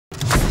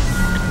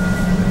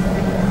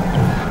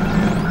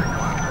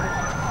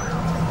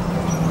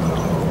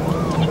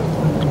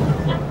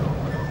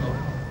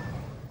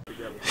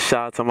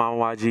Shout out to Mama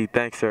YG.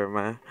 Thanks, her,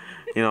 man.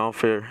 You know,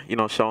 for, you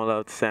know, showing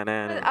love to Santa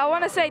Ana. I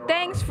want to say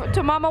thanks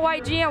to Mama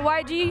YG and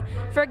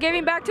YG for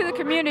giving back to the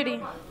community.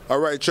 All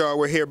right, y'all,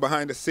 we're here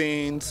behind the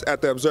scenes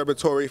at the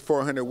Observatory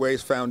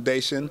 4HundredWaze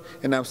Foundation,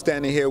 and I'm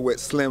standing here with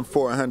Slim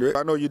 400.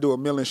 I know you do a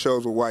million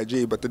shows with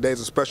YG, but today's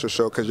a special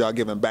show because y'all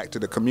giving back to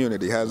the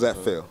community. How's that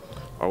feel?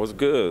 Oh, it's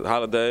good.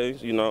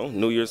 Holidays, you know,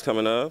 New Year's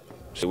coming up.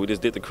 We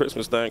just did the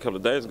Christmas thing a couple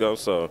of days ago,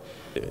 so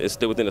it's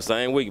still within the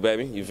same week,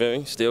 baby. You feel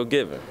me? Still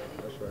giving.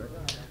 That's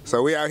right.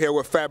 So we out here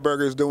with Fat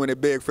Burgers doing it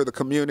big for the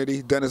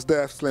community. Done his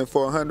death, Slim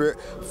 400,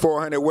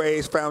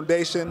 4HundredWaze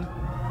Foundation.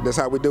 That's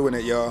how we're doing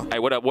it, y'all. Hey,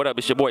 what up? What up?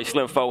 It's your boy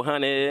Slim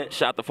 400.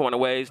 Shout out to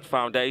 4HundredWaze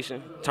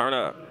Foundation. Turn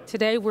up.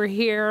 Today we're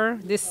here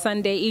this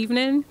Sunday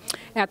evening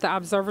at the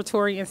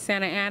Observatory in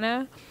Santa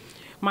Ana.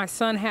 My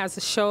son has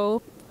a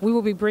show. We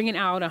will be bringing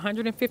out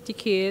 150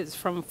 kids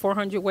from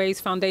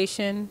 4HundredWaze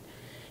Foundation,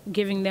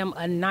 giving them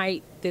a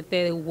night that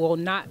they will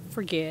not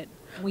forget.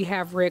 We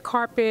have red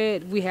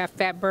carpet, we have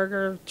Fat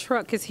Burger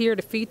truck is here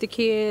to feed the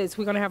kids.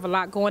 We're gonna have a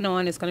lot going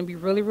on. It's gonna be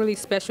really, really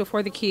special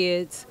for the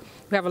kids.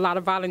 We have a lot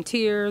of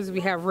volunteers.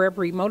 We have Red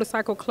Breed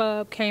Motorcycle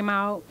Club came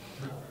out.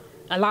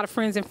 A lot of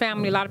friends and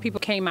family, a lot of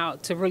people came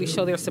out to really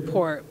show their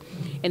support.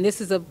 And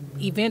this is an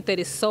event that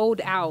is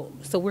sold out.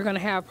 So we're gonna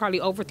have probably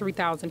over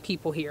 3,000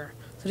 people here.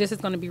 So this is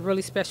gonna be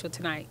really special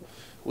tonight.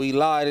 We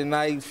live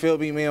tonight, you feel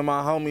me and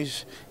my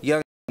homies,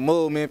 Young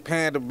Movement,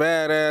 Panda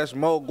Badass,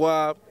 Mo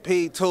Guap,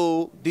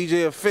 P2,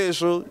 DJ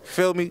Official,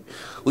 feel me?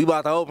 We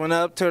about to open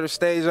up, tear the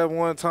stage up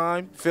one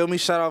time, feel me?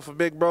 Shout out for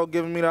Big Bro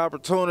giving me the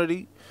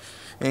opportunity.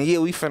 And yeah,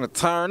 we finna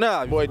turn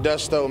up. Boy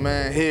Dusto,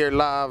 man, here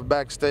live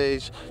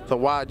backstage, the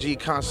YG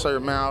concert,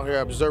 man, out here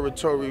at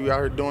Observatory. We out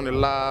here doing it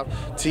live.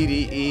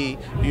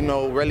 TDE, you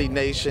know, Rally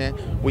Nation.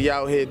 We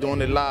out here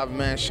doing it live,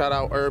 man. Shout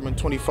out Urban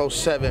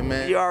 24/7,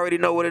 man. You already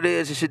know what it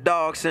is. It's your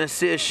dog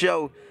Sincere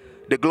Show,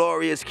 the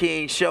Glorious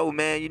King Show,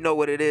 man. You know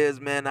what it is,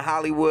 man. The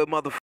Hollywood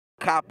motherfucker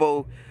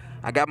capo.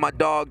 I got my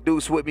dog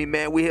Deuce with me,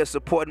 man. We here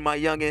supporting my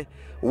youngin'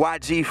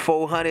 YG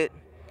 400,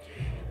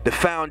 the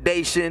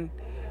foundation.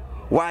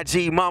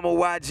 YG, Mama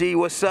YG,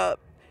 what's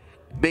up?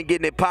 Been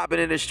getting it popping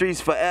in the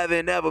streets forever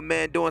and ever,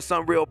 man, doing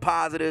something real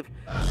positive.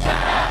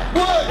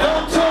 What?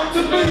 Don't talk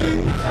to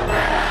me.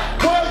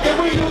 What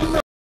can we do?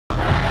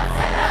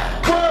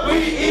 What we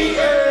eat?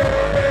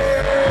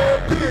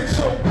 Bitch,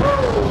 so bro.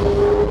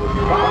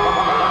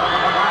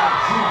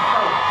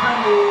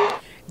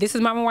 This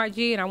is Mama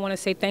YG, and I want to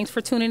say thanks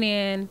for tuning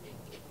in.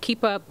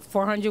 Keep up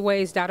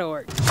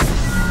 400waze.org.